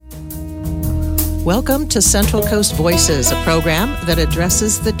Welcome to Central Coast Voices, a program that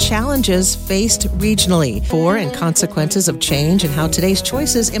addresses the challenges faced regionally for and consequences of change and how today's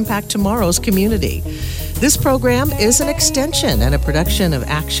choices impact tomorrow's community. This program is an extension and a production of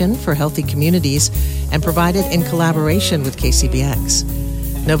Action for Healthy Communities and provided in collaboration with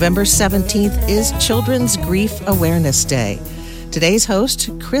KCBX. November 17th is Children's Grief Awareness Day. Today's host,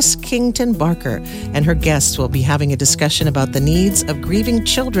 Chris Kington Barker, and her guests will be having a discussion about the needs of grieving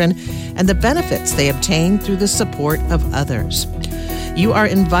children and the benefits they obtain through the support of others. You are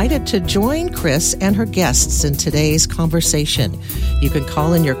invited to join Chris and her guests in today's conversation. You can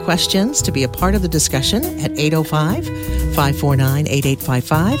call in your questions to be a part of the discussion at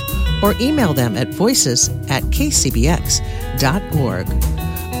 805-549-8855 or email them at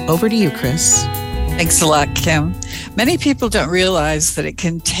voices@kcbx.org. Over to you, Chris. Thanks a lot, Kim. Many people don't realize that it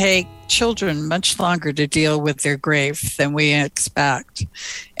can take children much longer to deal with their grief than we expect,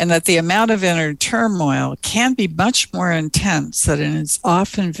 and that the amount of inner turmoil can be much more intense than is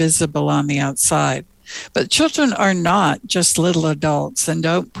often visible on the outside. But children are not just little adults and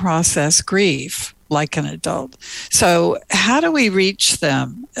don't process grief like an adult. So how do we reach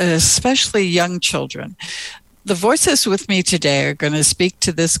them, especially young children? The voices with me today are going to speak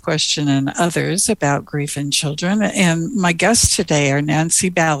to this question and others about grief in children. And my guests today are Nancy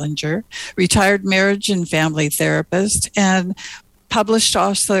Ballinger, retired marriage and family therapist and published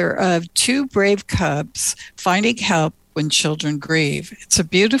author of Two Brave Cubs, Finding Help When Children Grieve. It's a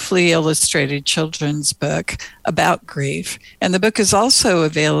beautifully illustrated children's book about grief. And the book is also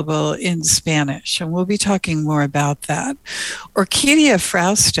available in Spanish, and we'll be talking more about that. Orquídea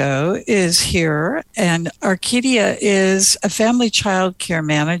Frausto is here, and Orquídea is a family child care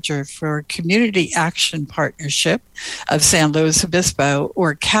manager for Community Action Partnership of San Luis Obispo,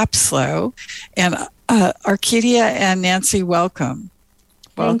 or CAPSLO. And Orquídea and Nancy, welcome.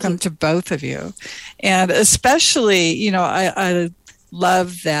 Welcome to both of you. And especially, I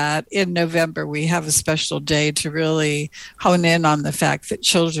love that in November we have a special day to really hone in on the fact that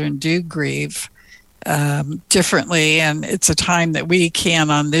children do grieve differently. And it's a time that we can,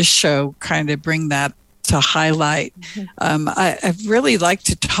 on this show, kind of bring that to highlight. I'd really like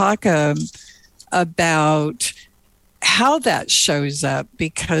to talk about how that shows up,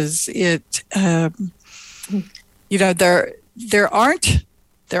 because it, there aren't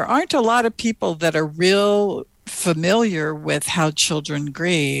a lot of people that are real familiar with how children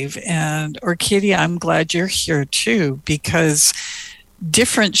grieve. And Orquídea, I'm glad you're here too, because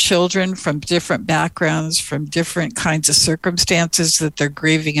different children from different backgrounds, from different kinds of circumstances that they're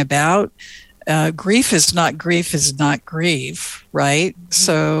grieving about, grief is not grief, right?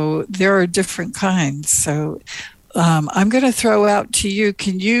 So there are different kinds. So I'm going to throw out to you.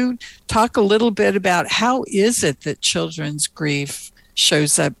 Can you talk a little bit about how is it that children's grief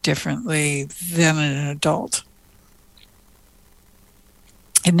shows up differently than an adult?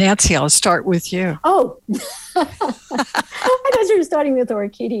 And Nancy, I'll start with you. Oh, I thought you were starting with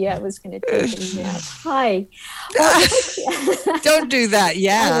Orquídea. I was going to take a nap. Hi. Don't do that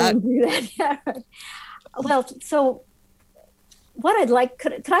yet. I won't do that yet. Well, so what I'd like,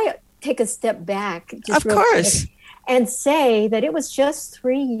 could I take a step back? Of course. And say that it was just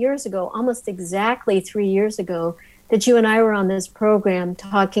 3 years ago, almost exactly 3 years ago, that you and I were on this program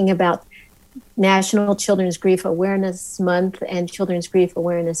talking about National Children's Grief Awareness Month and Children's Grief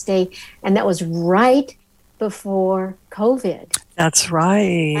Awareness Day. And that was right before COVID. That's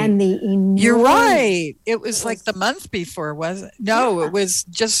right. And you're right. It was like the month before, wasn't it? No, yeah. It was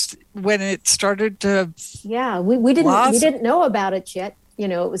just when it started to. Yeah, we didn't know about it yet.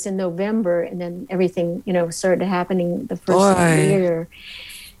 It was in November, and then everything, started happening the first of the year.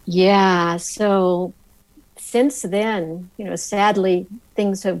 Yeah, so since then, sadly,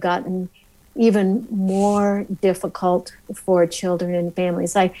 things have gotten even more difficult for children and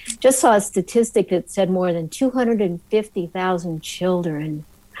families. I just saw a statistic that said more than 250,000 children,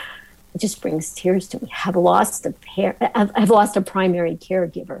 it just brings tears to me, have lost a primary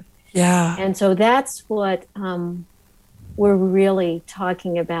caregiver. Yeah. And so that's what we're really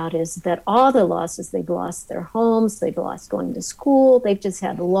talking about, is that all the losses, they've lost their homes, they've lost going to school, they've just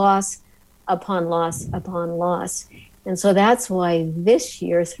had loss upon loss upon loss. And so that's why this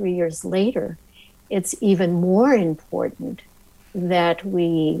year, 3 years later, it's even more important that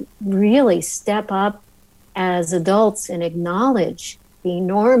we really step up as adults and acknowledge the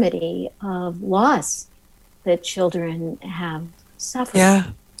enormity of loss that children have suffered.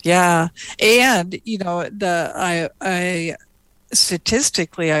 Yeah. And, I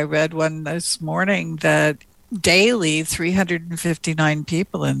statistically, I read one this morning that daily 359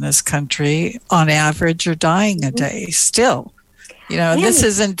 people in this country on average are dying a day still. And this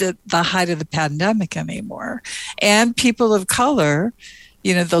isn't the height of the pandemic anymore. And people of color,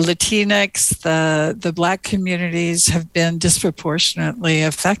 the Latinx, the Black communities have been disproportionately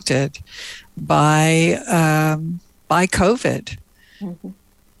affected by COVID. Mm-hmm.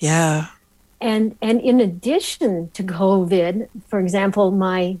 Yeah. And in addition to COVID, for example,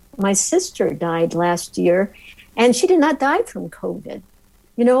 my sister died last year, and she did not die from COVID,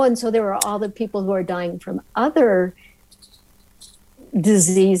 and so there were all the people who are dying from other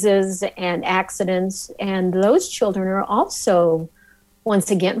diseases and accidents, and those children are also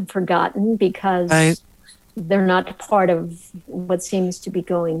once again forgotten because they're not part of what seems to be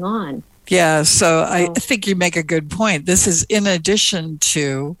going on. Yeah, so I think you make a good point. This is in addition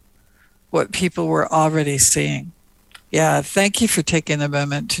to what people were already seeing. Yeah, thank you for taking a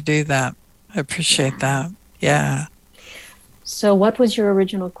moment to do that. I appreciate that. Yeah. So what was your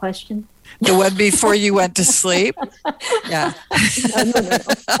original question? The one before you went to sleep? Yeah. No.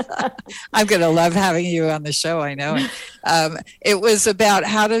 I'm going to love having you on the show, I know. It was about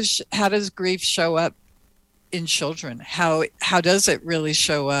how does grief show up in children? How does it really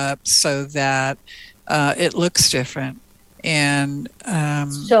show up so that it looks different? And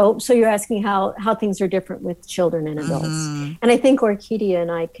so you're asking how things are different with children and adults. Mm-hmm. And I think Orquídea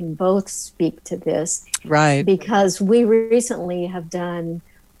and I can both speak to this. Right. Because we recently have done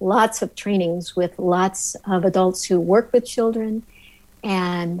lots of trainings with lots of adults who work with children,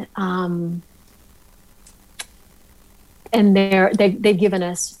 and they've given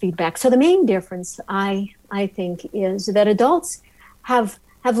us feedback. So the main difference, I think, is that adults have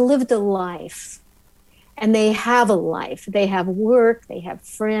lived a life. And they have a life, they have work, they have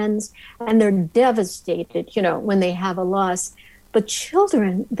friends, and they're devastated, when they have a loss. But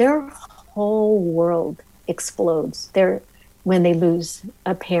children, their whole world explodes when they lose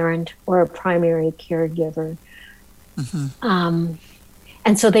a parent or a primary caregiver. Mm-hmm.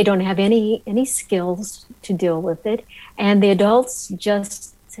 And so they don't have any skills to deal with it. And the adults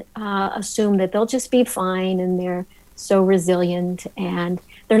just assume that they'll just be fine, and they're so resilient, and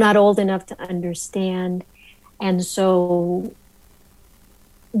they're not old enough to understand. And so,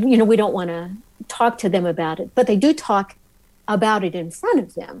 we don't want to talk to them about it, but they do talk about it in front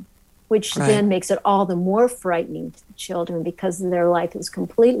of them, which then makes it all the more frightening to the children because their life is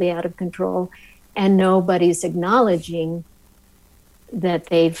completely out of control and nobody's acknowledging that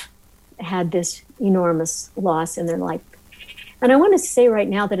they've had this enormous loss in their life. And I want to say right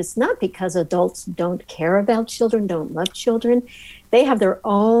now that it's not because adults don't care about children, don't love children. They have their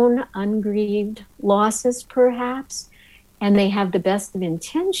own ungrieved losses, perhaps, and they have the best of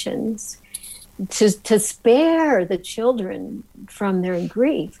intentions to spare the children from their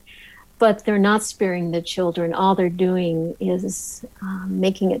grief, but they're not sparing the children. All they're doing is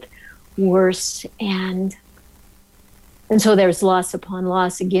making it worse, and so there's loss upon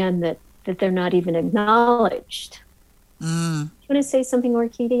loss again that they're not even acknowledged. You want to say something,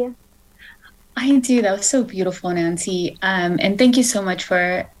 Orquídea? I do. That was so beautiful, Nancy. And thank you so much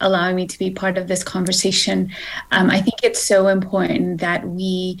for allowing me to be part of this conversation. I think it's so important that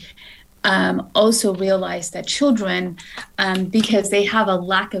we also realize that children, because they have a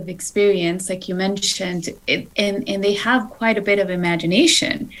lack of experience, like you mentioned, and they have quite a bit of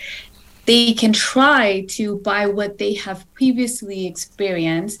imagination, they can try to, by what they have previously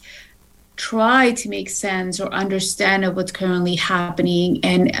experienced, try to make sense or understand of what's currently happening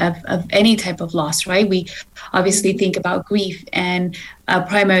and of any type of loss, right? We obviously think about grief and a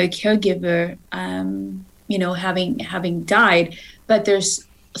primary caregiver, having died, but there's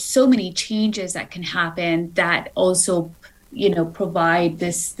so many changes that can happen that also, provide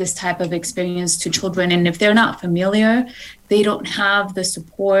this type of experience to children. And if they're not familiar, they don't have the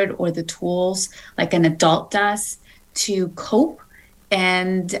support or the tools like an adult does to cope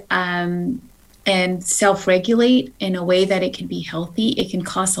and self-regulate in a way that it can be healthy. It can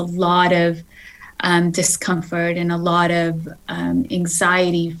cause a lot of discomfort and a lot of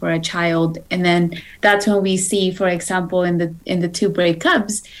anxiety for a child. And then that's when we see, for example, in the two brave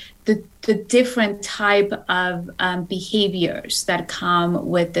cubs, the different type of behaviors that come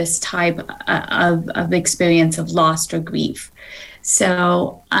with this type of experience of loss or grief.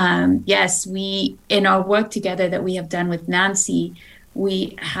 So yes, we, in our work together that we have done with Nancy,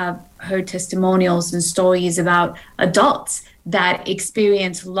 we have heard testimonials and stories about adults that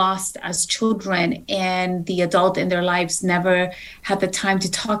experience loss as children, and the adult in their lives never had the time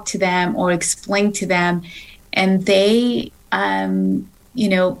to talk to them or explain to them. And they,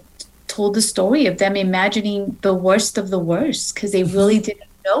 told the story of them imagining the worst of the worst because they really didn't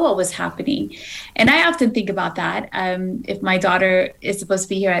know what was happening. And I often think about that. If my daughter is supposed to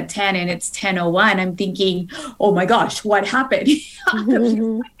be here at 10 and it's 10:01, I'm thinking, oh my gosh, what happened?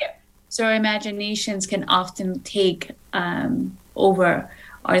 So our imaginations can often take over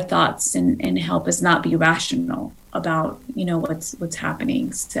our thoughts and help us not be rational about, what's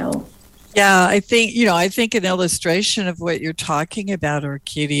happening. So yeah, I think an illustration of what you're talking about,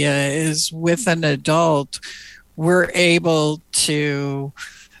 Orquídea, is with an adult, we're able to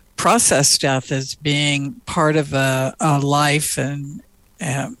process death as being part of a life and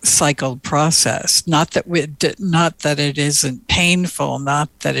cycled process. Not that it isn't painful, not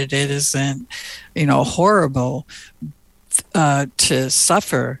that it isn't, horrible to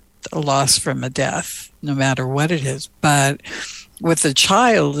suffer a loss from a death, no matter what it is, but with a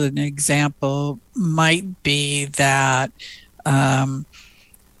child, an example might be that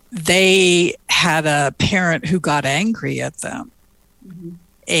they had a parent who got angry at them. Mm-hmm.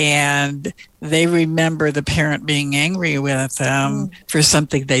 And they remember the parent being angry with them for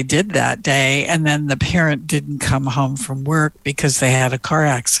something they did that day. And then the parent didn't come home from work because they had a car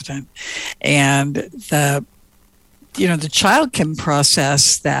accident. And the child can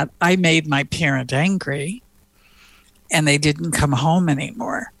process that I made my parent angry and they didn't come home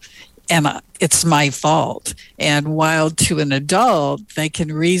anymore. And it's my fault. And while to an adult, they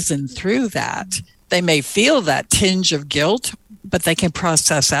can reason through that. They may feel that tinge of guilt, but they can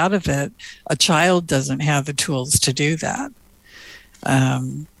process out of it. A child doesn't have the tools to do that.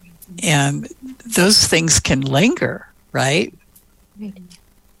 And those things can linger, right?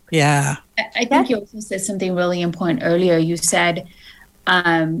 Yeah. I think you also said something really important earlier. You said,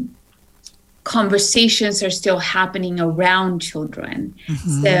 conversations are still happening around children.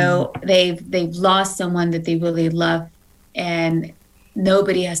 Mm-hmm. So they've lost someone that they really love, and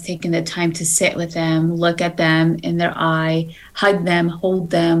nobody has taken the time to sit with them, look at them in their eye, hug them, hold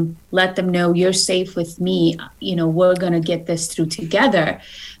them, let them know you're safe with me. We're going to get this through together.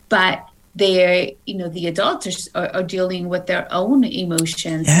 But the adults are dealing with their own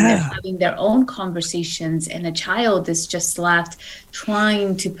emotions, and they're having their own conversations, and the child is just left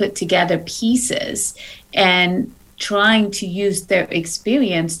trying to put together pieces and trying to use their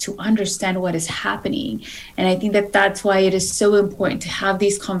experience to understand what is happening. And I think that's why it is so important to have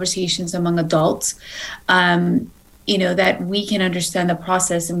these conversations among adults, that we can understand the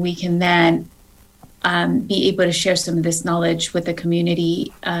process, and we can then be able to share some of this knowledge with the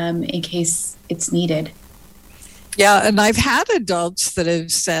community in case it's needed. Yeah, and I've had adults that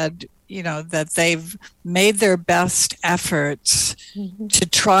have said, that they've made their best efforts to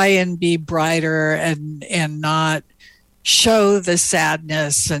try and be brighter and not show the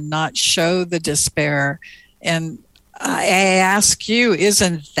sadness and not show the despair. And I ask you,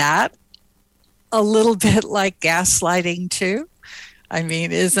 isn't that a little bit like gaslighting too? I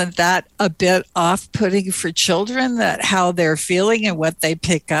mean, isn't that a bit off-putting for children, that how they're feeling and what they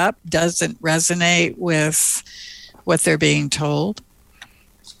pick up doesn't resonate with what they're being told?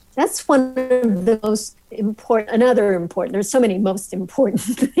 That's one of the most important, there's so many most important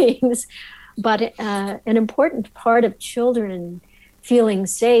things, but an important part of children feeling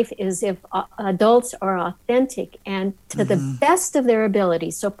safe is if adults are authentic and to the best of their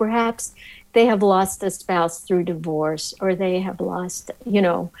ability. So perhaps they have lost a spouse through divorce, or they have lost,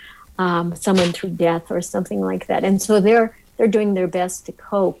 someone through death or something like that. And so they're doing their best to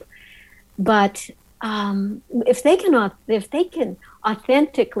cope. But if they can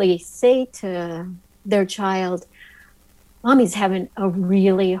authentically say to their child, Mommy's having a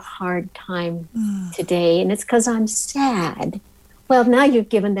really hard time today, and it's because I'm sad. Well, now you've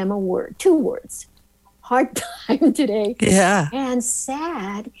given them two words, hard time today, and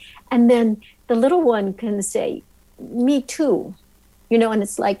sad. And then the little one can say, me too, and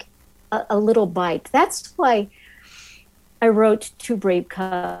it's like a little bite. That's why I wrote Two Brave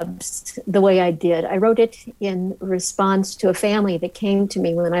Cubs the way I did. I wrote it in response to a family that came to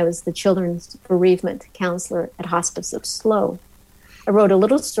me when I was the children's bereavement counselor at Hospice of SLO. I wrote a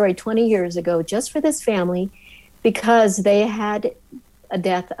little story 20 years ago just for this family because they had a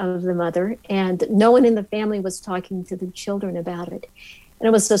death of the mother, and no one in the family was talking to the children about it. And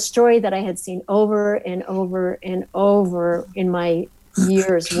it was a story that I had seen over and over and over in my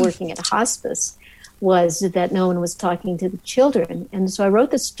years working at hospice, was that no one was talking to the children. And so I wrote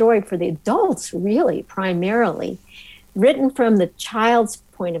the story for the adults, really, primarily, written from the child's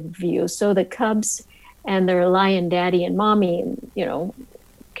point of view. So the cubs and their lion daddy and mommy and,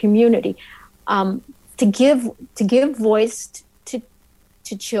 community, to give voice to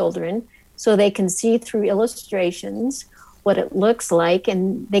children so they can see through illustrations what it looks like,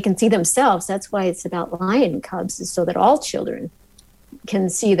 and they can see themselves. That's why it's about lion cubs, is so that all children can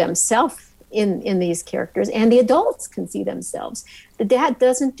see themselves in these characters, and the adults can see themselves. The dad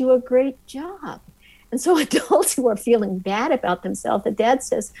doesn't do a great job. And so adults who are feeling bad about themselves, the dad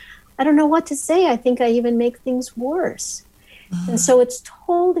says, I don't know what to say. I think I even make things worse. And so it's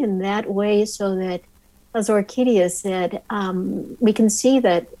told in that way so that, as Orquídea said, we can see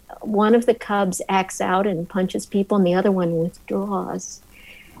that one of the cubs acts out and punches people and the other one withdraws.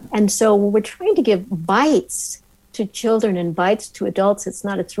 And so we're trying to give bites to children and bites to adults. It's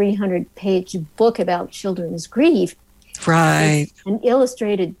not a 300-page book about children's grief. Right. It's an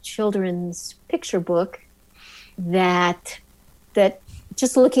illustrated children's picture book that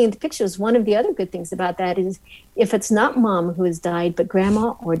just looking at the pictures, one of the other good things about that is if it's not mom who has died, but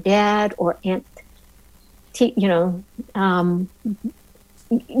grandma or dad or aunt, you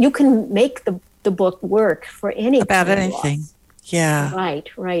can make the book work for anything. About anything. Loss. Yeah.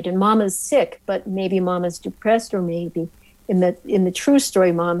 Right. And mama's sick, but maybe mama's depressed, or maybe in the true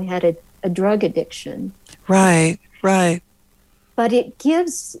story, mom had a drug addiction. Right. But it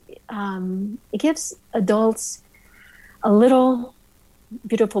gives adults a little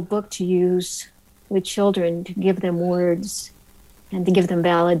beautiful book to use with children, to give them words and to give them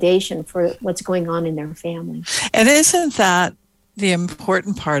validation for what's going on in their family. And isn't that the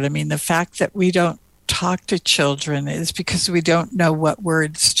important part? I mean, the fact that we don't talk to children is because we don't know what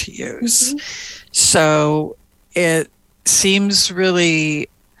words to use. Mm-hmm. So it seems really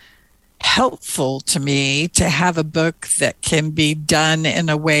helpful to me to have a book that can be done in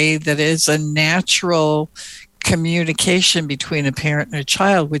a way that is a natural communication between a parent and a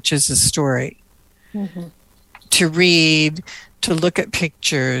child, which is a story. Mm-hmm. To read, to look at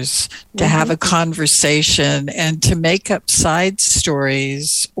pictures, to have a conversation, and to make up side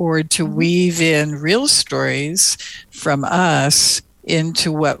stories or to weave in real stories from us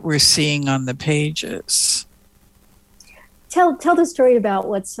into what we're seeing on the pages. Tell the story about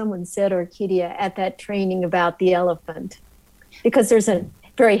what someone said, Orquídea, at that training about the elephant, because there's a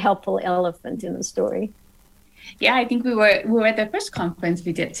very helpful elephant in the story. Yeah, I think we were at the first conference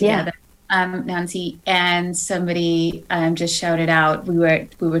we did together. Yeah. Nancy, and somebody just shouted out. We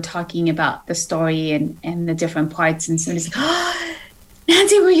were talking about the story and the different parts, and somebody's like, "Oh,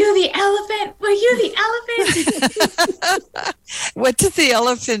 Nancy, were you the elephant? Were you the elephant?" What did the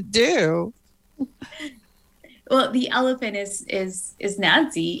elephant do? Well, the elephant is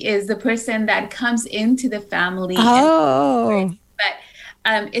Nancy, is the person that comes into the family. Oh, but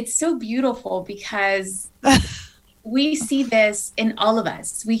it's so beautiful because we see this in all of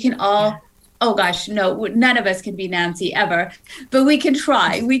us. We can all, oh gosh, no, none of us can be Nancy ever, but we can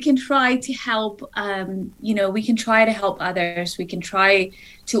try. We can try to help, we can try to help others. We can try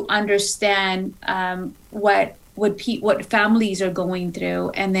to understand what families are going through,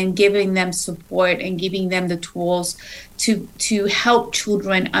 and then giving them support and giving them the tools to help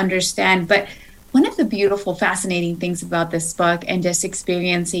children understand. But one of the beautiful, fascinating things about this book and just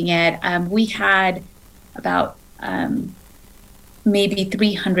experiencing it, we had about maybe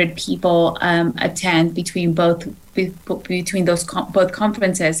 300 people attend between both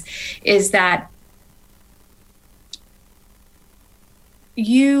conferences, is that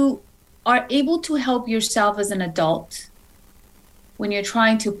you are able to help yourself as an adult when you're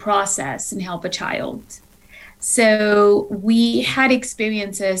trying to process and help a child. So we had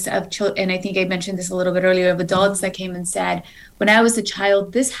experiences of children, and I think I mentioned this a little bit earlier, of adults that came and said, when I was a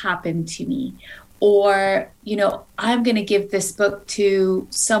child, this happened to me. Or, I'm going to give this book to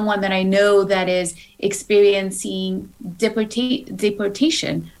someone that I know that is experiencing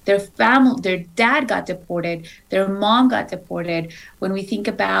deportation. Their dad got deported. Their mom got deported. When we think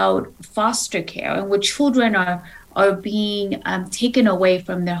about foster care and where children are being taken away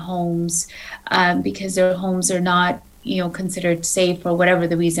from their homes because their homes are not considered safe or whatever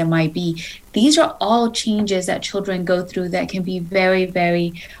the reason might be. These are all changes that children go through that can be very,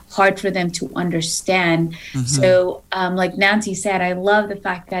 very hard for them to understand. Mm-hmm. So like Nancy said, I love the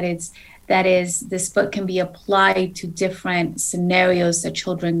fact that this book can be applied to different scenarios that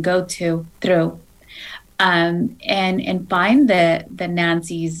children go through. And find the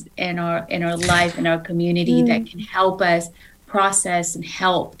Nancys in our life, in our community, that can help us process and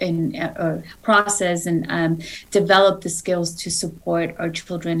help and develop the skills to support our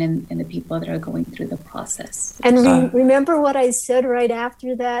children and the people that are going through the process. And remember what I said right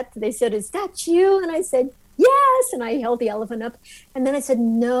after that? They said, "Is that you?" And I said, "Yes." And I held the elephant up. And then I said,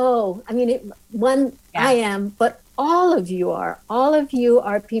 "No. I mean, I am, but all of you are. All of you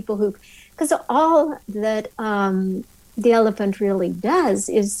are people who..." Because all that the elephant really does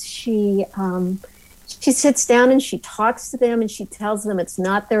is she sits down and she talks to them and she tells them it's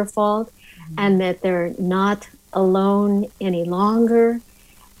not their fault, and that they're not alone any longer.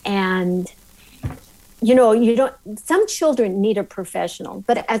 And some children need a professional,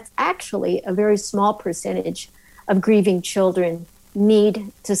 but it's actually a very small percentage of grieving children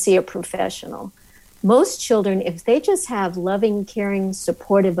need to see a professional. Most children, if they just have loving, caring,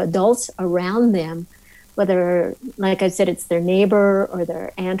 supportive adults around them, whether, like I said, it's their neighbor or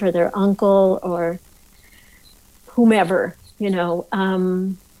their aunt or their uncle or whomever, so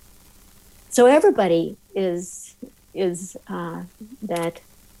everybody is that.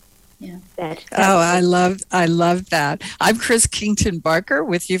 Yeah. I love that. I'm Chris Kington Barker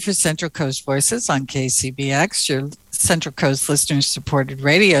with you for Central Coast Voices on KCBX, your Central Coast listener supported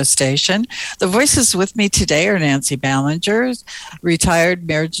radio station. The voices with me today are Nancy Ballinger, retired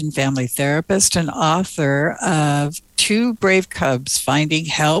marriage and family therapist and author of Two Brave Cubs, Finding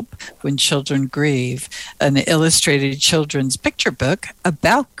Help When Children Grieve, an illustrated children's picture book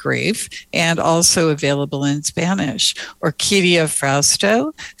about grief and also available in Spanish. Orquídea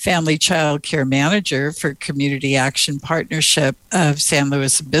Frausto, Family Child Care Manager for Community Action Partnership of San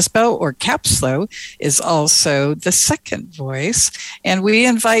Luis Obispo, or CAPSLO, is also the second voice. And we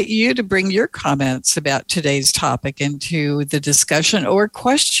invite you to bring your comments about today's topic into the discussion or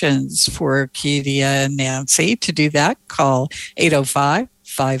questions for Orquídea and Nancy. To do that, call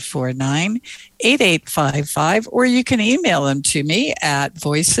 805-549-8855, or you can email them to me at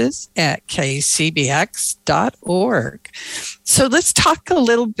voices@kcbx.org. So let's talk a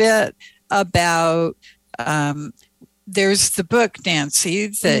little bit about, there's the book, Nancy,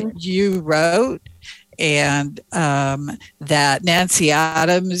 that you wrote, and that Nancy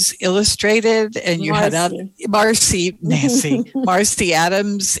Adams illustrated, and you had Marcy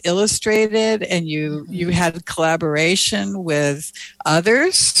Adams illustrated, and you had collaboration with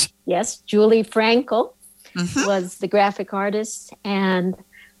others. Yes, Julie Frankel was the graphic artist, and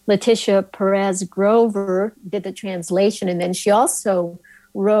Letitia Perez Grover did the translation, and then she also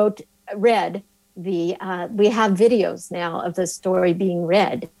read the. We have videos now of the story being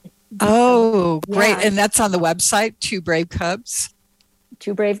read. Oh, great. Yeah. And that's on the website, Two Brave Cubs?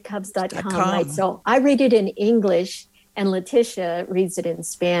 TwoBraveCubs.com. Right. So I read it in English and Letitia reads it in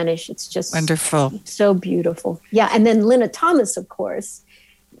Spanish. It's just wonderful. So beautiful. Yeah. And then Lena Thomas, of course,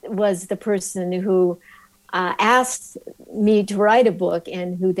 was the person who asked me to write a book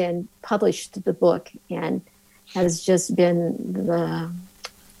and who then published the book and has just been the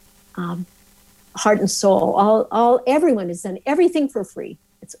heart and soul. Everyone has done everything for free.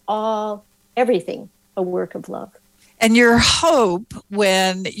 It's everything a work of love. And your hope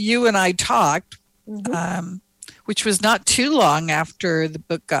when you and I talked, which was not too long after the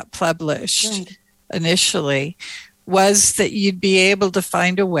book got published initially, was that you'd be able to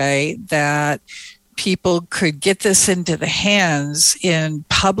find a way that people could get this into the hands in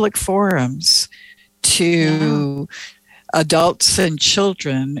public forums to adults and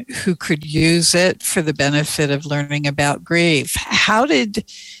children who could use it for the benefit of learning about grief. How did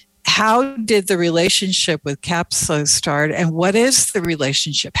the relationship with CAPSLO start, and what is the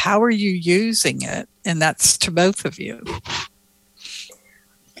relationship? How are you using it? And that's to both of you.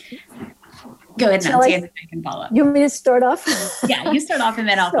 Go ahead, Nancy, and I can follow up. You want me to start off? Yeah, you start off and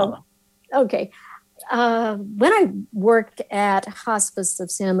then I'll follow. Okay. When I worked at Hospice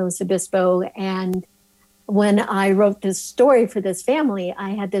of San Luis Obispo, and when I wrote this story for this family,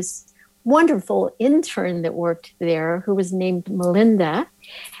 I had this wonderful intern that worked there who was named Melinda.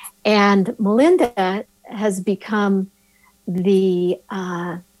 And Melinda has become the,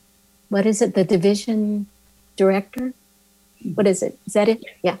 the division director? What is it? Is that it?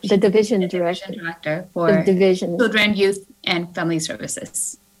 Yeah, the division director for the division. Children, Youth, and Family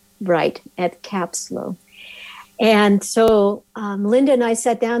Services. Right, at CAPSLO. And so Melinda and I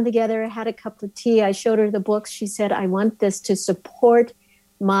sat down together, had a cup of tea. I showed her the books. She said, I want this to support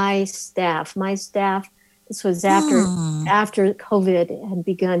my staff. This was after COVID had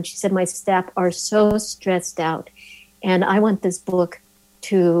begun. She said, my staff are so stressed out, and I want this book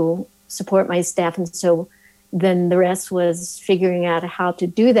to support my staff. And so then the rest was figuring out how to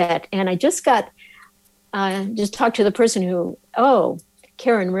do that. And I just talked to the person who,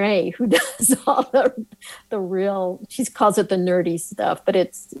 Karen Ray, who does all the real, she calls it the nerdy stuff, but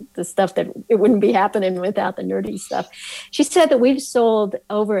it's the stuff that it wouldn't be happening without the nerdy stuff. She said that we've sold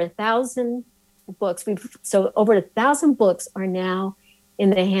over 1,000 books. So over 1,000 books are now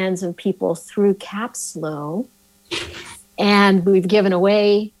in the hands of people through CAPSLO. And we've given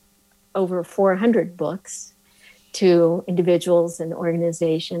away over 400 books to individuals and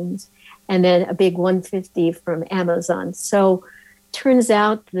organizations, and then a big 150 from Amazon. So turns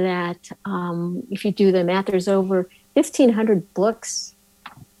out that if you do the math, there's over 1,500 books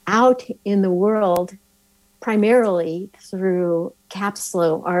out in the world primarily through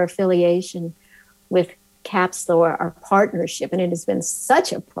CAPSLO, our affiliation with CAPSLO, our partnership. And it has been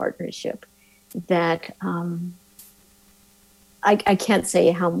such a partnership that I can't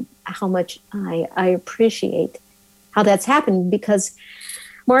say how much I appreciate how that's happened, because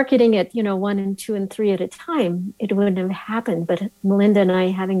marketing it, 1 and 2 and 3 at a time, it wouldn't have happened. But Melinda and I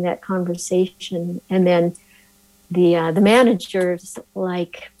having that conversation, and then the managers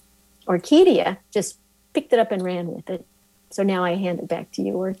like Orquídea just picked it up and ran with it. So now I hand it back to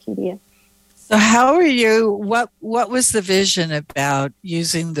you, Orquídea. So how are you, what was the vision about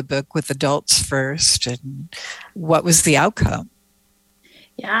using the book with adults first, and what was the outcome?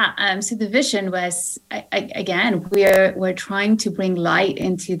 Yeah, so the vision was, again, we're trying to bring light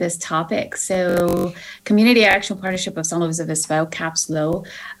into this topic. So Community Action Partnership of San Luis Obispo, CAPSLO,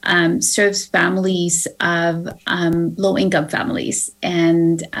 serves families of low-income families.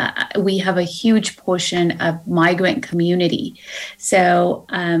 And we have a huge portion of migrant community, so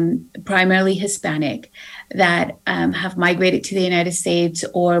primarily Hispanic, that have migrated to the United States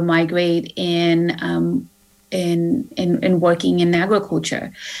or migrate in working in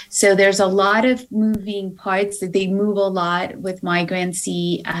agriculture. So there's a lot of moving parts, that they move a lot with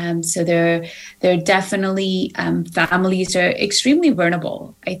migrancy. So they're definitely, families are extremely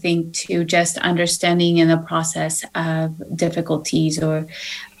vulnerable, I think, to just understanding in the process of difficulties or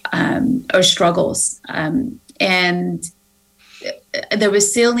struggles. And the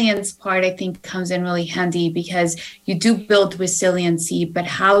resilience part, I think, comes in really handy, because you do build resiliency, but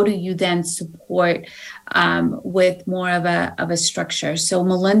how do you then support with more of a structure? So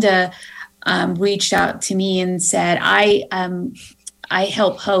Melinda reached out to me and said, I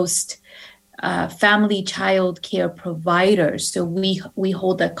help host family child care providers. So we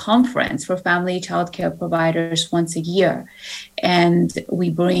hold a conference for family child care providers once a year, and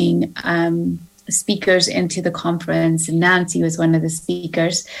we bring speakers into the conference. Nancy was one of the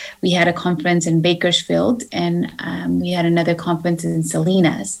speakers. We had a conference in Bakersfield, and we had another conference in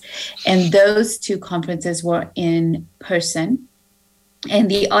Salinas. And those 2 conferences were in person, and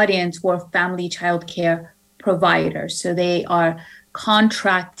the audience were family child care providers. So they are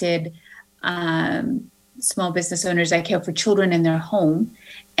contracted small business owners that care for children in their home.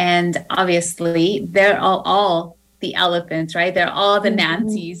 And obviously, they're all the elephants, right? They're all the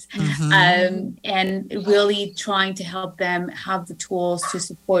Nancys, and really trying to help them have the tools to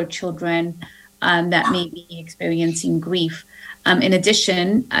support children that may be experiencing grief. In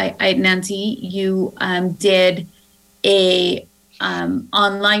addition, Nancy, you did a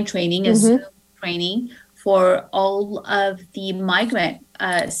online training, a Zoom training for all of the migrant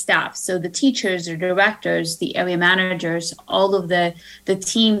staff. So the teachers or directors, the area managers, all of the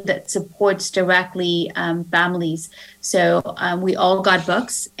team that supports directly families. So we all got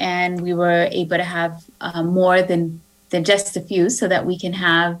books, and we were able to have more than just a few, so that we can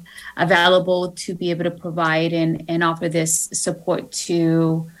have available to be able to provide and offer this support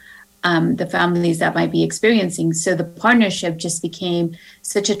to the families that might be experiencing. So the partnership just became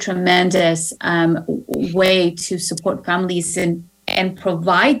such a tremendous way to support families and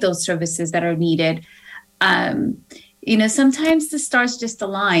provide those services that are needed. Sometimes the stars just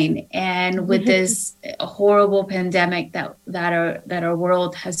align, and with this horrible pandemic that our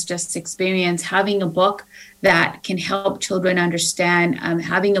world has just experienced, having a book that can help children understand,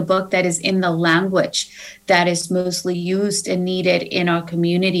 having a book that is in the language that is mostly used and needed in our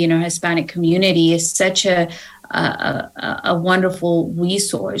community, in our Hispanic community, is such a wonderful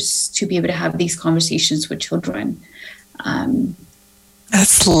resource to be able to have these conversations with children.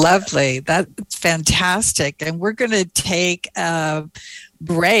 That's lovely. That's fantastic. And we're going to take a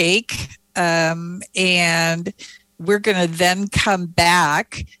break, and we're going to then come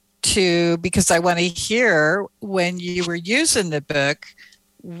back because I want to hear, when you were using the book,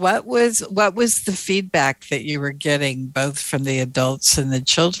 what was the feedback that you were getting, both from the adults and the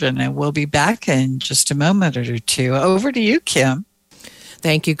children? And we'll be back in just a moment or 2. Over to you, Kim.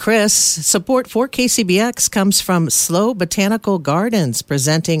 Thank you, Chris. Support for KCBX comes from SLO Botanical Gardens,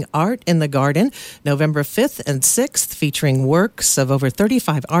 presenting Art in the Garden, November 5th and 6th, featuring works of over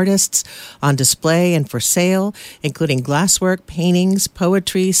 35 artists on display and for sale, including glasswork, paintings,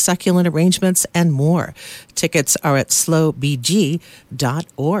 poetry, succulent arrangements, and more. Tickets are at slobg.org.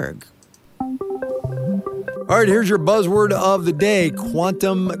 All right, here's your buzzword of the day: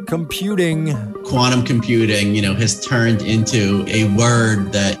 quantum computing. Quantum computing, has turned into a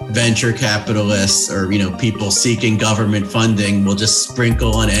word that venture capitalists or, people seeking government funding will just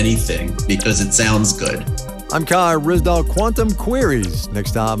sprinkle on anything because it sounds good. I'm Kai Ryssdal. Quantum queries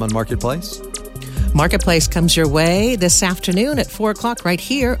next time on Marketplace. Marketplace comes your way this afternoon at 4 o'clock right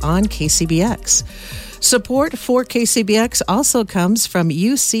here on KCBX. Support for KCBX also comes from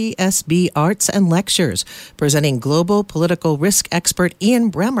UCSB Arts and Lectures, presenting global political risk expert Ian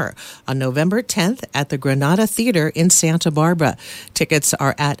Bremer on November 10th at the Granada Theater in Santa Barbara. Tickets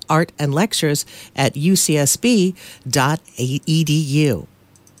are at Art and Lectures at ucsb.edu.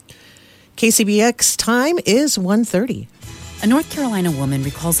 KCBX time is 1:30. A North Carolina woman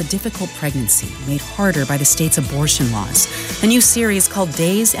recalls a difficult pregnancy made harder by the state's abortion laws. A new series called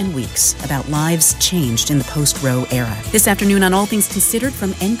Days and Weeks about lives changed in the post-Roe era. This afternoon on All Things Considered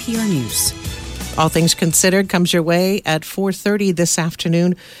from NPR News. All Things Considered comes your way at 4:30 this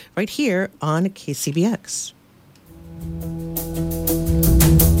afternoon right here on KCBX.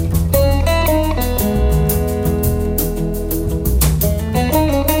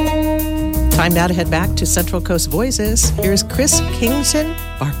 Time now to head back to Central Coast Voices. Here's Chris Kingston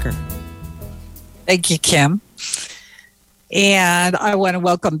Barker. Thank you, Kim. And I want to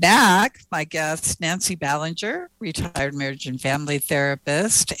welcome back my guest, Nancy Ballinger, retired marriage and family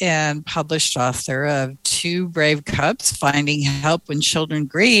therapist and published author of Two Brave Cubs, Finding Help When Children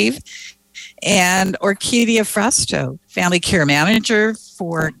Grieve, and Orquídea Frausto, family care manager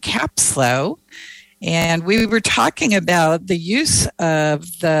for CAPSLO. And we were talking about the use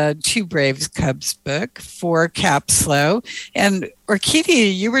of the Two Brave Cubs book for CAPSLO. And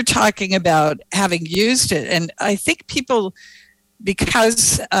Orquídea, you were talking about having used it. And I think people,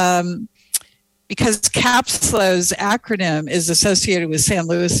 because CAPSLO's acronym is associated with San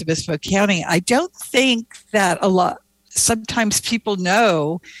Luis Obispo County, I don't think that sometimes people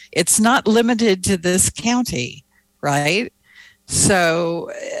know it's not limited to this county, right? So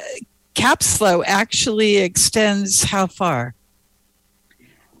CAPSLO actually extends how far?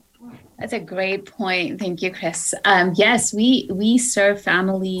 That's a great point. Thank you, Chris. Yes, we serve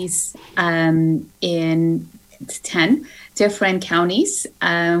families in 10 different counties.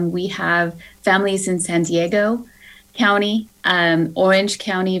 We have families in San Diego County, Orange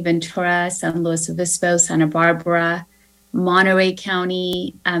County, Ventura, San Luis Obispo, Santa Barbara, Monterey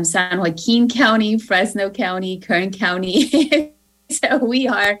County, San Joaquin County, Fresno County, Kern County. So we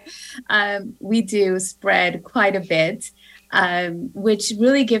do spread quite a bit, which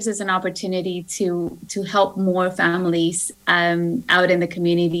really gives us an opportunity to help more families out in the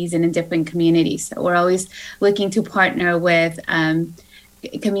communities and in different communities. So we're always looking to partner with different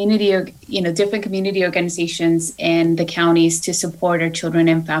community organizations in the counties to support our children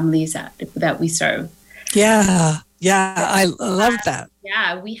and families that we serve. Yeah, I love that.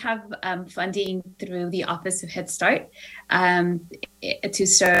 Yeah, we have funding through the Office of Head Start to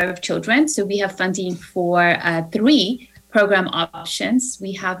serve children. So we have funding for 3 program options.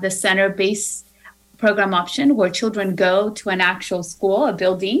 We have the center-based program option where children go to an actual school, a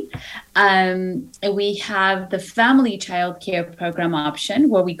building. And we have the family child care program option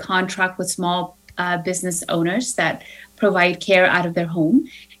where we contract with small business owners that provide care out of their home.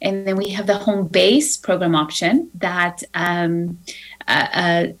 And then we have the home-based program option that a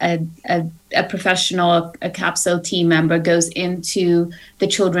professional, a CAPSLO team member goes into the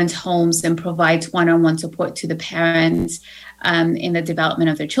children's homes and provides one-on-one support to the parents in the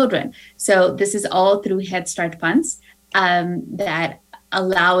development of their children. So this is all through Head Start funds that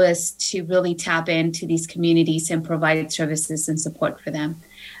allow us to really tap into these communities and provide services and support for them.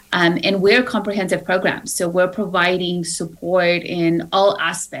 And we're a comprehensive program, so we're providing support in all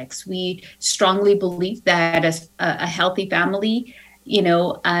aspects. We strongly believe that a healthy family,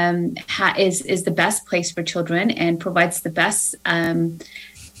 is the best place for children and provides the best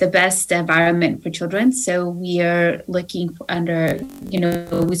environment for children. So we are looking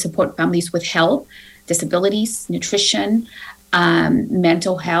we support families with health, disabilities, nutrition,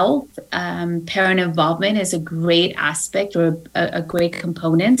 mental health. Parent involvement is a great aspect or a great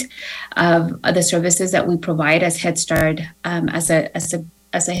component of the services that we provide as Head Start, as a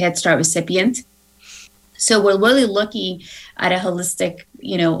Head Start recipient. So we're really looking at a holistic,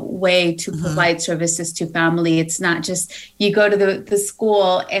 way to provide services to family. It's not just you go to the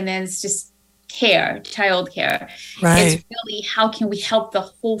school and then it's just child care. Right. It's really how can we help the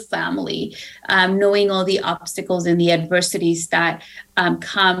whole family, knowing all the obstacles and the adversities that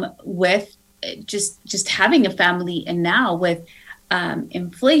come with just having a family, and now with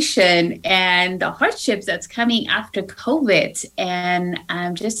inflation and the hardships that's coming after COVID, and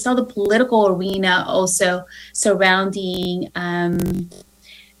just all the political arena also surrounding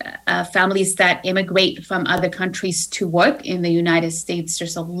families that immigrate from other countries to work in the United States.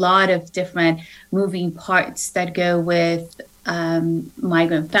 There's a lot of different moving parts that go with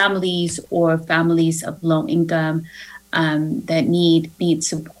migrant families or families of low income that need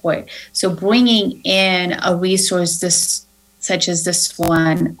support. So bringing in a resource such as this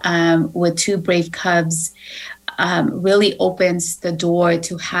one with Two Brave Cubs really opens the door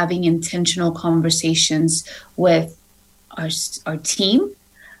to having intentional conversations with our team,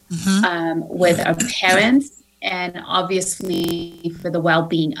 with our parents, and obviously for the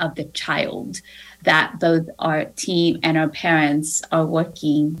well-being of the child, that both our team and our parents are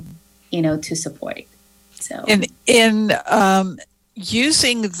working, to support. So in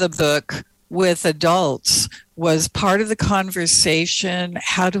using the book with adults, was part of the conversation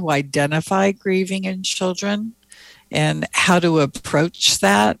how to identify grieving in children and how to approach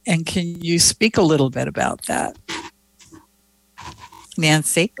that? And can you speak a little bit about that?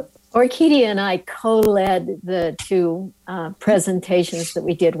 Nancy? Orquídea and I co-led the two presentations that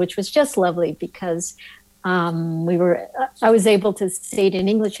we did, which was just lovely because I was able to say it in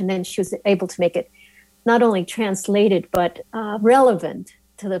English, and then she was able to make it not only translated, but relevant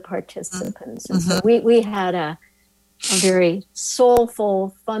to the participants. And so we had a very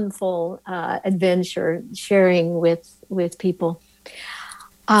soulful, funful adventure sharing with people.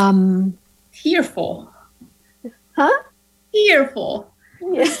 Tearful. Huh? Tearful.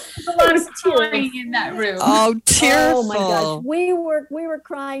 Yeah. There's a lot of crying in that room. Oh, tearful. Oh my gosh. We were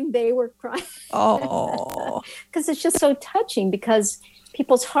crying, they were crying. Oh. Because it's just so touching, because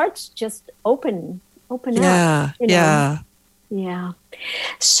people's hearts just open up. Yeah.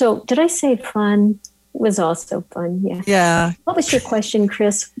 So did I say fun? It was also fun. Yeah. What was your question,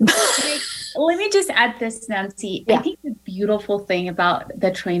 Chris? Let me just add this, Nancy. Yeah. I think the beautiful thing about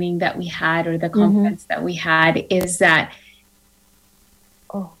the training that we had, or the conference that we had, is that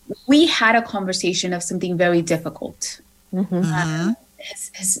we had a conversation of something very difficult. The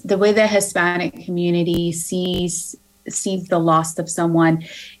way the Hispanic community sees the loss of someone,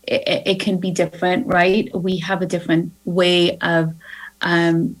 it can be different, right? We have a different way of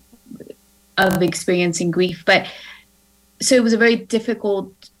experiencing grief. But so it was a very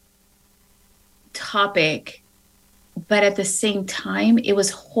difficult topic, but at the same time, it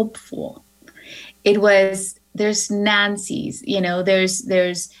was hopeful. There's Nancy's,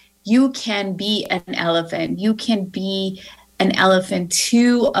 there's you can be an elephant. You can be an elephant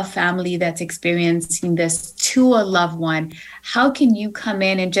to a family that's experiencing this, to a loved one. How can you come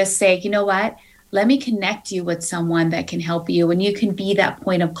in and just say, you know what, let me connect you with someone that can help you, and you can be that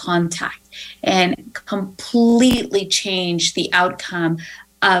point of contact and completely change the outcome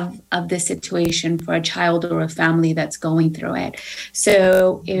of this situation for a child or a family that's going through it.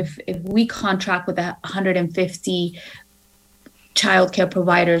 So if we contract with 150 childcare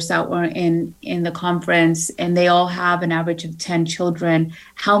providers that were in the conference, and they all have an average of 10 children,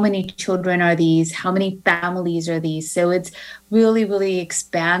 how many children are these? How many families are these? So it's really, really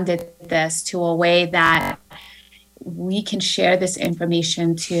expanded this to a way that we can share this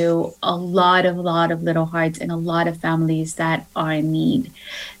information to a lot of little hearts and a lot of families that are in need.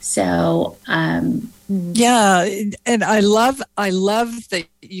 So, yeah. And I love that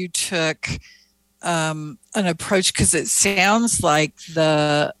you took an approach, because it sounds like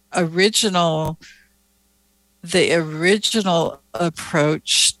the original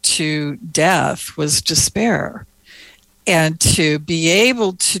approach to death was despair, and to be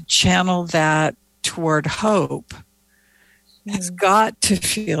able to channel that toward hope has got to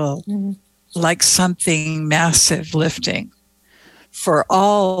feel like something massive lifting for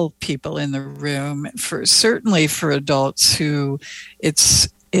all people in the room, certainly for adults who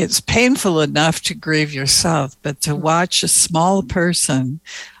it's painful enough to grieve yourself, but to watch a small person,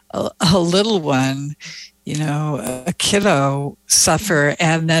 a little one, a kiddo suffer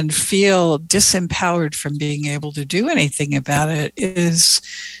and then feel disempowered from being able to do anything about it is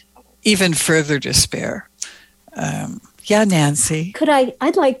even further despair. Yeah, Nancy.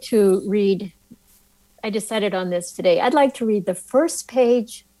 I'd like to read, I decided on this today. I'd like to read the first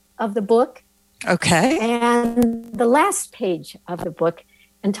page of the book. Okay. And the last page of the book,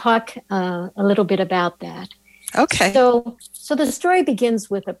 and talk a little bit about that. Okay. So the story begins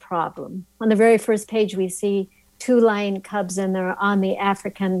with a problem. On the very first page, we see two lion cubs, and they're on the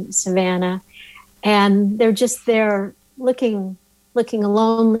African savanna, and they're just there looking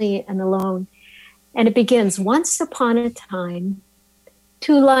lonely and alone. And it begins, once upon a time,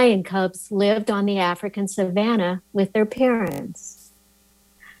 two lion cubs lived on the African savanna with their parents.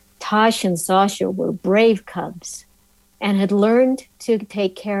 Tosh and Sasha were brave cubs and had learned to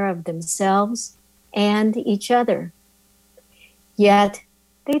take care of themselves and each other. Yet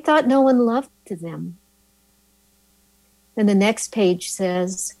they thought no one loved them. Then the next page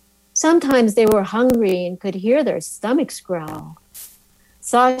says, sometimes they were hungry and could hear their stomachs growl.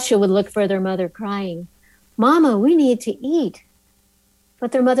 Sasha would look for their mother crying, "Mama, we need to eat." But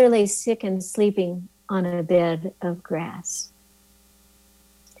their mother lay sick and sleeping on a bed of grass.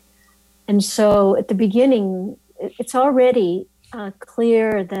 And so at the beginning, it's already clear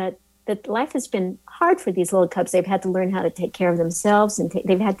that life has been hard for these little cubs. They've had to learn how to take care of themselves, and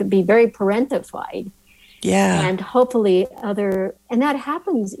they've had to be very parentified. Yeah. And hopefully and that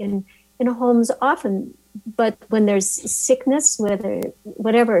happens in homes often, but when there's sickness,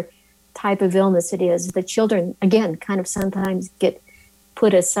 whatever type of illness it is, the children, again, kind of sometimes get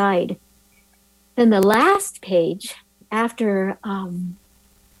put aside. Then the last page after,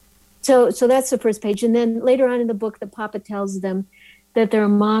 so that's the first page. And then later on in the book, the papa tells them that their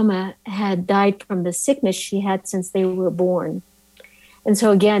mama had died from the sickness she had since they were born. And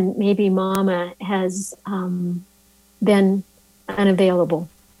so again, maybe mama has been unavailable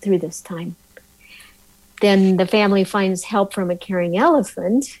through this time. Then the family finds help from a caring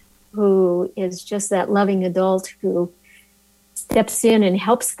elephant, who is just that loving adult who steps in and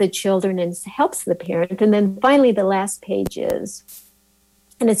helps the children and helps the parent. And then finally, the last page is,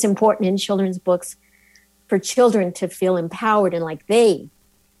 and it's important in children's books for children to feel empowered and like they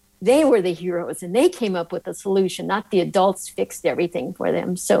were the heroes and they came up with a solution, not the adults fixed everything for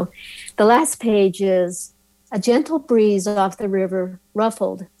them. So the last page is, a gentle breeze off the river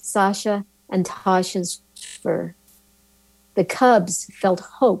ruffled Sasha and Tasha's fur. The cubs felt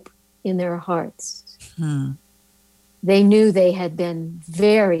hope in their hearts. They knew they had been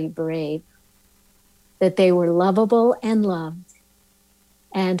very brave, that they were lovable and loved,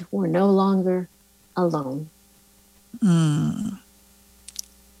 and were no longer alone.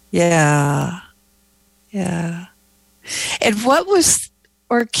 Yeah. And what was,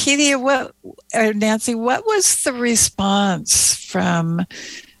 Orquídea, or Nancy, what was the response from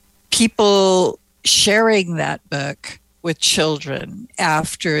people sharing that book with children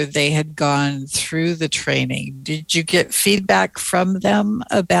after they had gone through the training? Did you get feedback from them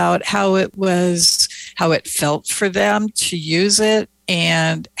about how it felt for them to use it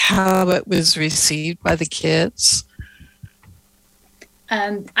and how it was received by the kids?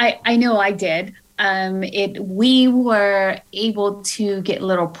 I know I did. We were able to get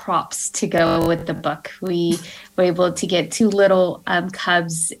little props to go with the book. We were able to get 2 little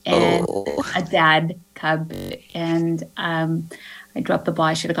cubs and a dad cub. And I dropped the ball.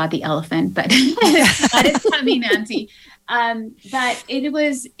 I should have got the elephant, but that is coming, Nancy. But it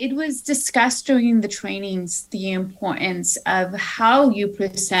was discussed during the trainings, the importance of how you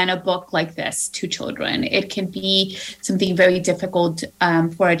present a book like this to children. It can be something very difficult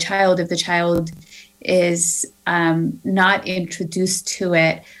for a child if the child is not introduced to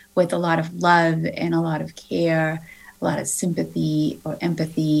it with a lot of love and a lot of care, a lot of sympathy or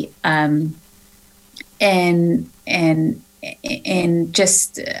empathy, and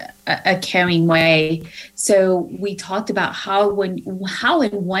just a caring way. So we talked about how and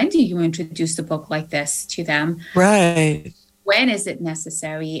when do you introduce a book like this to them? Right. When is it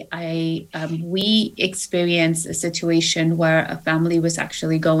necessary? We experienced a situation where a family was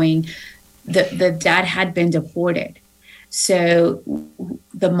actually going. The dad had been deported, so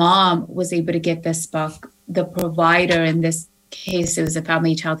the mom was able to get this book. The provider, in this case, it was a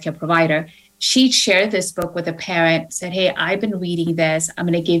family childcare provider. She shared this book with a parent, said, "Hey, I've been reading this. I'm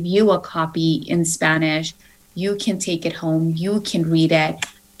going to give you a copy in Spanish. You can take it home. You can read it.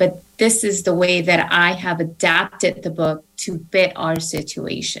 But this is the way that I have adapted the book to fit our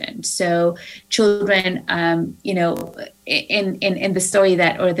situation." So children, in the story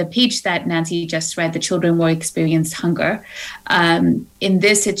or the page that Nancy just read, the children were experienced hunger. In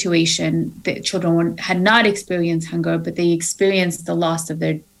this situation, the children had not experienced hunger, but they experienced the loss of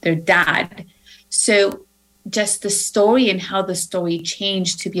their dad. So just the story and how the story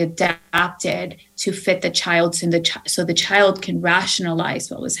changed to be adapted to fit the child, so the child can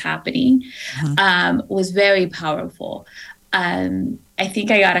rationalize what was happening, was very powerful. I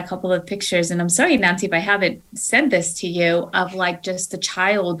think I got a couple of pictures, and I'm sorry, Nancy, if I haven't sent this to you, of like just the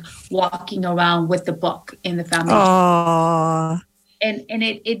child walking around with the book in the family. Aww. And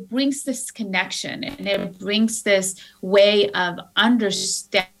it brings this connection, and it brings this way of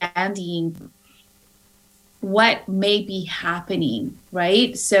understanding what may be happening,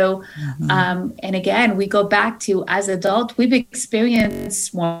 right? So, and again, we go back to, as adults, we've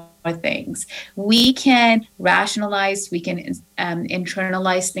experienced more things. We can rationalize, we can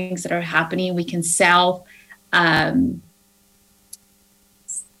internalize things that are happening. We can kind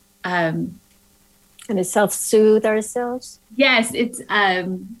of self-soothe ourselves. Yes, it's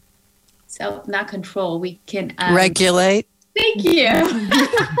not control. We can regulate. Thank you.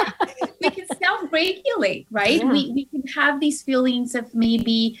 We can self-regulate, right? We can have these feelings of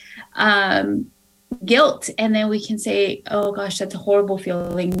maybe guilt, and then we can say, oh gosh, that's a horrible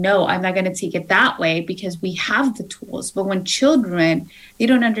feeling. No, I'm not going to take it that way, because we have the tools. But when children, they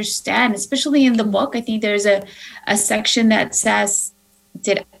don't understand, especially in the book, I think there's a section that says,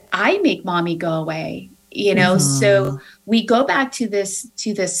 did I make mommy go away? So we go back to this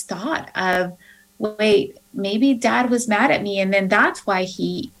thought of, wait, maybe dad was mad at me, and then that's why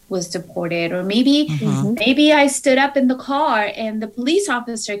he was deported. Or maybe I stood up in the car and the police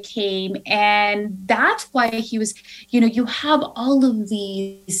officer came, and that's why he was, you have all of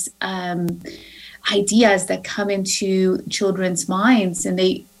these ideas that come into children's minds, and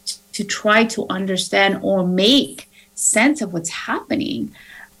they to try to understand or make sense of what's happening.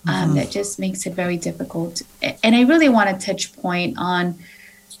 That just makes it very difficult. And I really want to touch point on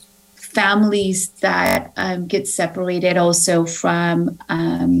families that get separated also from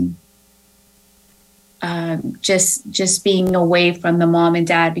just being away from the mom and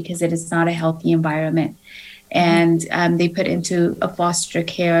dad because it is not a healthy environment. And they put into a foster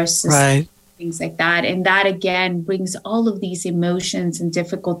care system, right, things like that. And that, again, brings all of these emotions and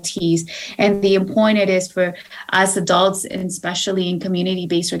difficulties. And the important is for us adults, and especially in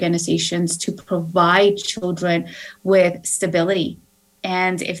community-based organizations, to provide children with stability.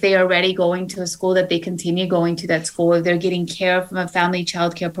 And if they are already going to a school, that they continue going to that school. If they're getting care from a family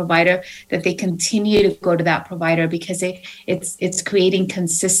child care provider, that they continue to go to that provider, because it's creating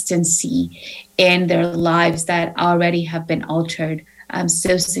consistency in their lives that already have been altered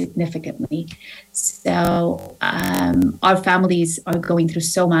so significantly. So our families are going through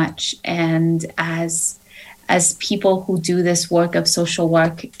so much. And as people who do this work of social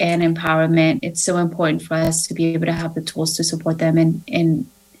work and empowerment, it's so important for us to be able to have the tools to support them in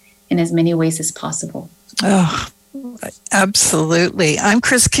as many ways as possible. Oh, absolutely. I'm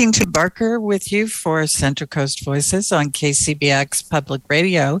Chris Kington-Barker with you for Central Coast Voices on KCBX Public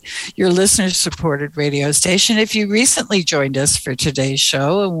Radio, your listener-supported radio station. If you recently joined us for today's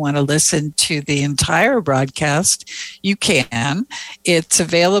show and want to listen to the entire broadcast, you can. It's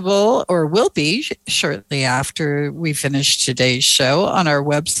available, or will be shortly after we finish today's show, on our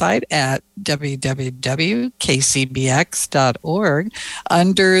website at www.kcbx.org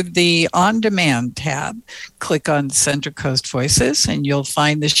under the On Demand tab. Click on Central Coast Voices and you'll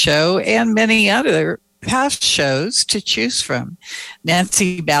find the show and many other past shows to choose from.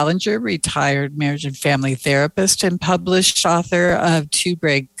 Nancy Ballinger, retired marriage and family therapist and published author of Two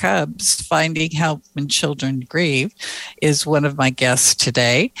Brave Cubs, Finding Help When Children Grieve, is one of my guests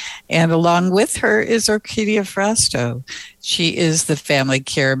today. And along with her is Orquídea Frausto. She is the family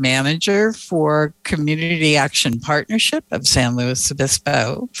care manager for Community Action Partnership of San Luis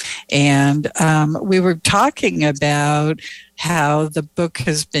Obispo. And we were talking about how the book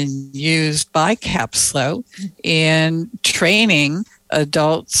has been used by CAPSLO in training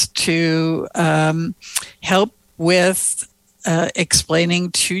adults to help with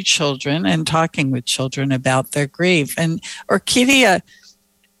explaining to children and talking with children about their grief. And Orquídea,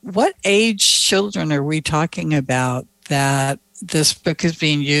 what age children are we talking about that this book is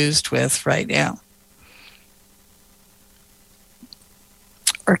being used with right now?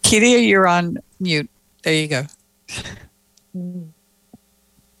 Orquídea, you're on mute. There you go.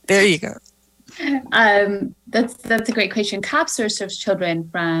 There you go. That's a great question. CAPSLO serves children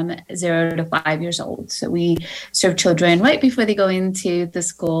from 0 to 5 years old. So we serve children right before they go into the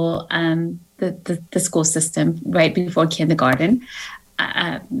school, the school system, right before kindergarten.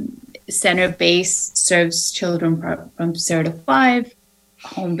 Center-based serves children from 0 to 5.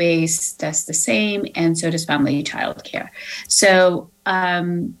 Home-based does the same, and so does family child care. So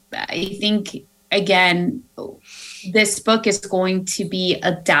I think, again, this book is going to be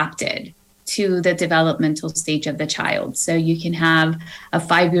adapted to the developmental stage of the child. So you can have a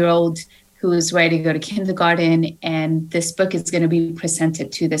 5-year-old who is ready to go to kindergarten, and this book is going to be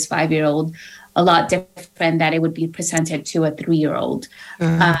presented to this 5-year-old a lot different than it would be presented to a 3-year-old.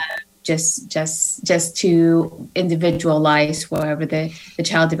 Just to individualize wherever the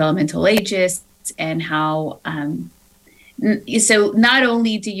child developmental age is, and how so not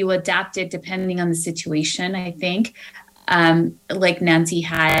only do you adapt it depending on the situation, I think, like Nancy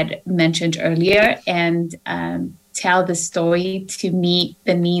had mentioned earlier, and tell the story to meet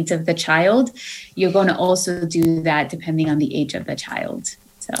the needs of the child, you're going to also do that depending on the age of the child.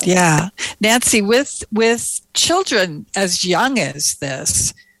 So. Yeah. Nancy, with children as young as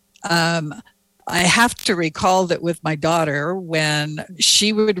this, I have to recall that with my daughter, when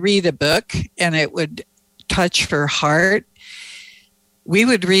she would read a book and it would touch her heart, we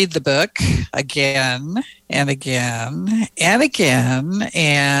would read the book again and again and again,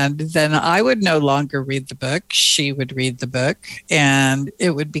 and then I would no longer read the book. She would read the book, and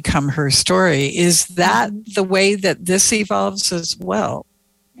it would become her story. Is that the way that this evolves as well?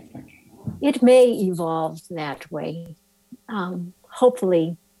 It may evolve that way.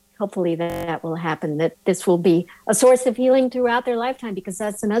 Hopefully that will happen, that this will be a source of healing throughout their lifetime, because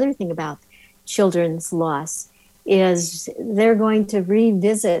that's another thing about children's loss, is they're going to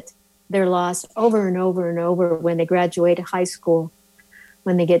revisit their loss over and over and over when they graduate high school,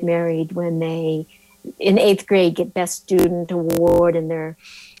 when they get married, when they, in 8th grade, get Best Student Award, and their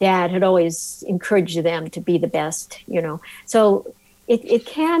dad had always encouraged them to be the best, So it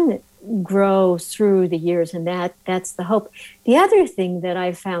can grow through the years, and that's the hope. The other thing that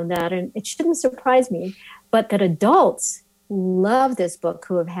I found out, and it shouldn't surprise me, but that adults love this book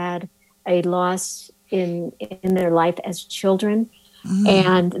who have had a loss in their life as children.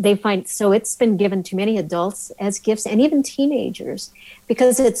 And they find, so it's been given to many adults as gifts, and even teenagers,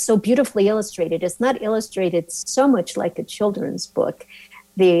 because it's so beautifully illustrated. It's not illustrated so much like a children's book.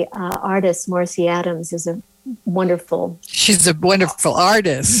 The artist Marcy Adams is she's a wonderful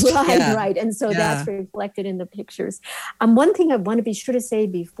artist. Right. And so that's reflected in the pictures. One thing I want to be sure to say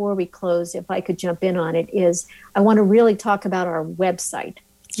before we close, if I could jump in on it, is I want to really talk about our website.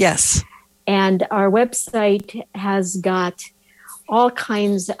 Yes. And our website has got all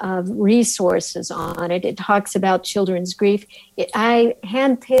kinds of resources on it. It talks about children's grief. I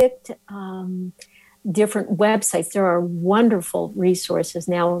handpicked different websites. There are wonderful resources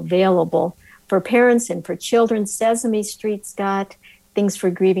now available for parents and for children. Sesame Street's got things for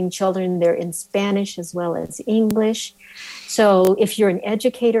grieving children. They're in Spanish as well as English. So if you're an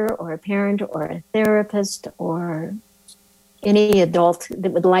educator or a parent or a therapist or any adult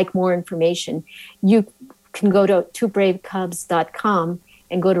that would like more information, you can go to twobravecubs.com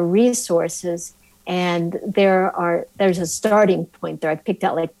and go to resources, and there's a starting point there. I picked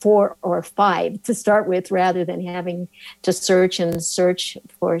out like 4 or 5 to start with, rather than having to search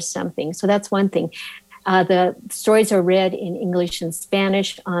for something. So that's one thing. The stories are read in English and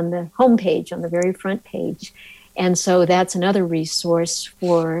Spanish on the homepage, on the very front page, and so that's another resource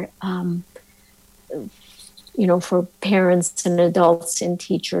for for parents and adults and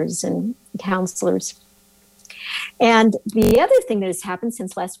teachers and counselors. And the other thing that has happened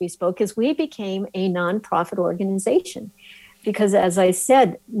since last we spoke is we became a nonprofit organization, because, as I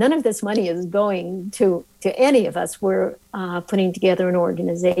said, none of this money is going to any of us. We're putting together an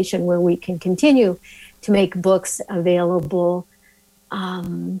organization where we can continue to make books available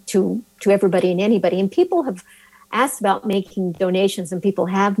to everybody and anybody. And people have asked about making donations, and people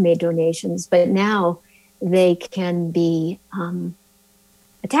have made donations, but now they can be a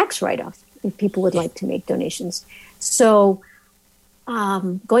tax write-off if people would like to make donations. So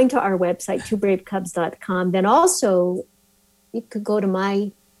going to our website, twobravecubs.com, then also you could go to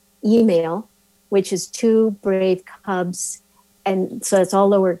my email, which is twobravecubs, and so it's all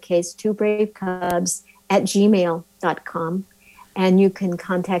lowercase, twobravecubs@gmail.com. And you can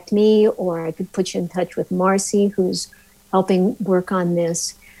contact me, or I could put you in touch with Marcy, who's helping work on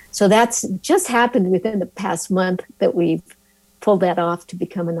this. So that's just happened within the past month that we've pulled that off to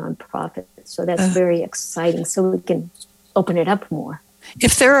become a nonprofit. So that's very exciting. So we can open it up more.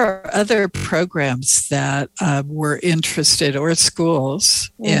 If there are other programs that we're interested, or schools,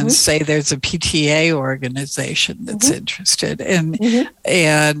 and say there's a PTA organization that's interested, and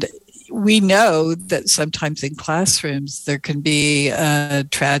we know that sometimes in classrooms there can be a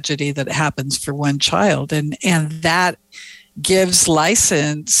tragedy that happens for one child, and that gives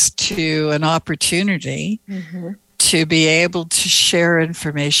license to an opportunity to be able to share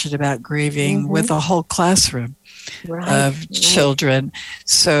information about grieving with a whole classroom of children.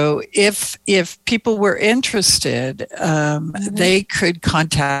 So if people were interested, they could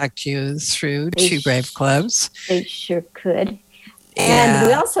contact you through Two Brave Clubs. They sure could. And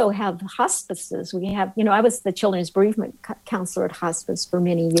we also have hospices. We have, I was the children's bereavement counselor at hospice for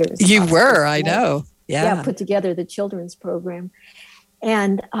many years. You were, I know. Yeah, put together the children's program.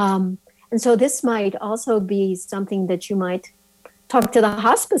 And so this might also be something that you might talk to the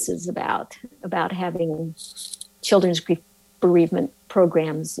hospices about having children's grief bereavement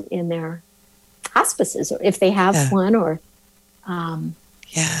programs in their hospices, or if they have one, or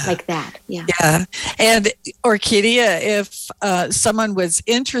like that. Yeah. And Orquídea, if someone was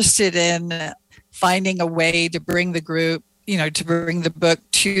interested in finding a way to bring the group, to bring the book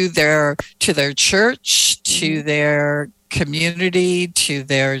to their church, to their community, to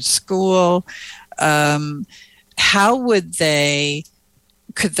their school, how could they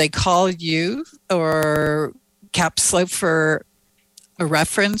call you or Capslo for a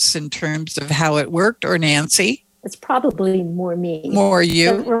reference in terms of how it worked, or Nancy? It's probably more me. More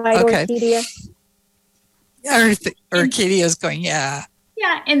you? Right, okay. Orquídea? Orquídea is going, yeah.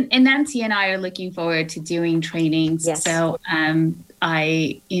 Yeah, and Nancy and I are looking forward to doing trainings. Yes. So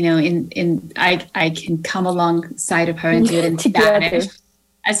I can come alongside of her and do it in Spanish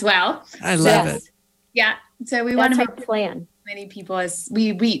as well. I love it. Yeah. So we want to make plan. Many people as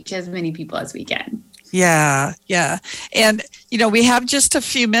we reach as many people as we can. Yeah. And, we have just a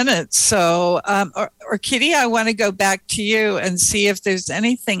few minutes. So, Orquídea, I want to go back to you and see if there's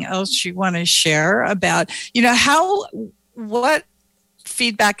anything else you want to share about, what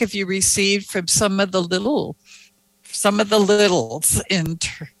feedback have you received from some of the littles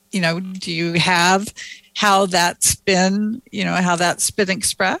do you have how that's been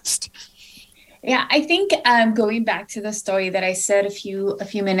expressed? Yeah, I think going back to the story that I said a few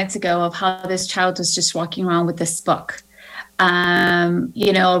minutes ago of how this child was just walking around with this book, around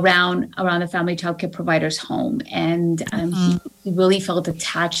the family childcare provider's home, and he really felt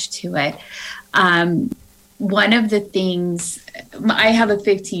attached to it. One of the things, I have a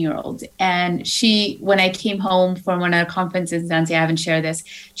 15-year-old, and when I came home from one of the conferences, Nancy, I haven't shared this,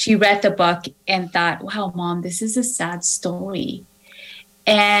 she read the book and thought, wow, Mom, this is a sad story.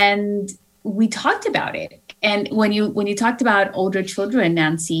 And we talked about it. And when you talked about older children,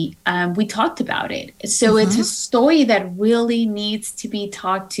 Nancy, we talked about it. So it's a story that really needs to be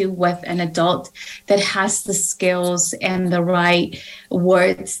talked to with an adult that has the skills and the right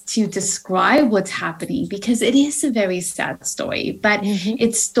words to describe what's happening, because it is a very sad story, but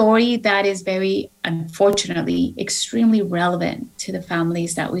it's a story that is very, unfortunately, extremely relevant to the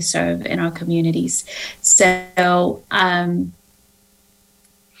families that we serve in our communities. So,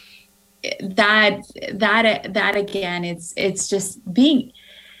 that again, it's just being,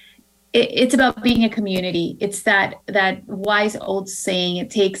 it's about being a community. It's that wise old saying,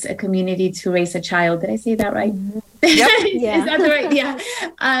 it takes a community to raise a child. Did I say that right? Yep. Yeah. Is that right? Yeah.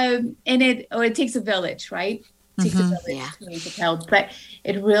 It takes a village, right? It takes a village to raise a child. But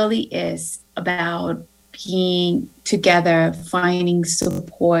it really is about being together, finding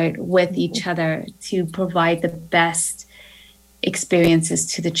support with each other to provide the best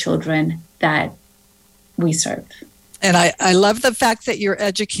experiences to the children that we serve. And I love the fact that you're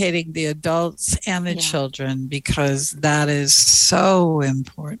educating the adults and the children, because that is so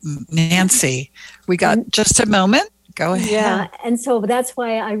important. Nancy, we got just a moment. Go ahead. Yeah, and so that's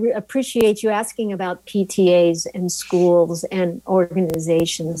why I appreciate you asking about PTAs and schools and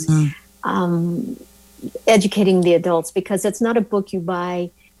organizations, educating the adults, because it's not a book you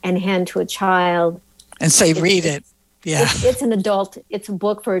buy and hand to a child and say, read it. Yeah, it's an adult. It's a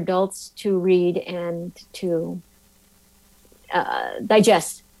book for adults to read and to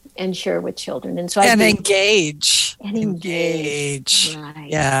digest and share with children, and so engage. Right.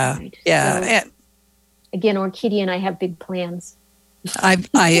 Yeah. So, and again, Orquídea and I have big plans.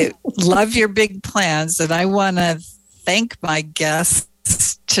 I love your big plans, and I want to thank my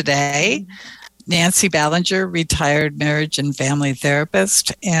guests today. Nancy Ballinger, retired marriage and family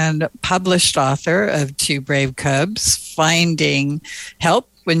therapist and published author of Two Brave Cubs, Finding Help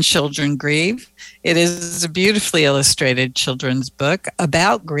When Children Grieve. It is a beautifully illustrated children's book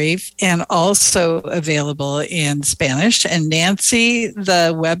about grief and also available in Spanish. And Nancy,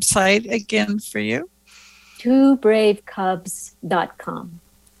 the website again for you? twobravecubs.com.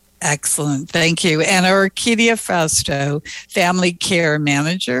 Excellent. Thank you. And Orquídea Frausto, Family Care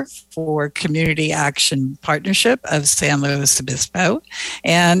Manager for Community Action Partnership of San Luis Obispo.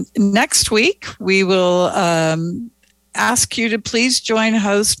 And next week, we will ask you to please join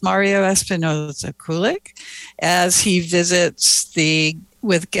host Mario Espinoza Kulik as he visits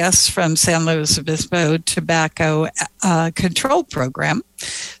with guests from San Luis Obispo Tobacco Control Program.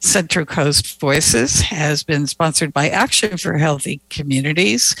 Central Coast Voices has been sponsored by Action for Healthy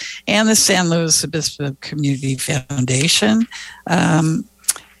Communities and the San Luis Obispo Community Foundation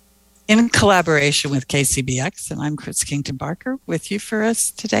in collaboration with KCBX. And I'm Chris Kington Barker with you for us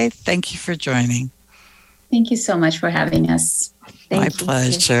today. Thank you for joining. Thank you so much for having us. My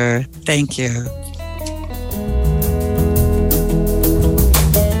pleasure. Thank you.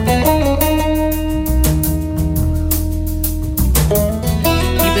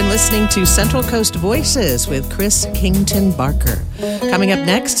 Listening to Central Coast Voices with Chris Kington Barker. Coming up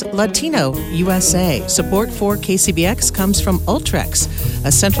next, Latino USA. Support for KCBX comes from Ultrex,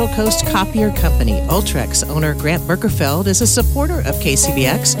 a Central Coast copier company. Ultrex owner Grant Berkerfeld is a supporter of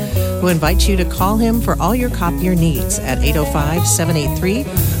KCBX who invites you to call him for all your copier needs at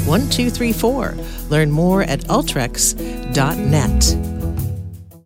 805-783-1234. Learn more at ultrex.net.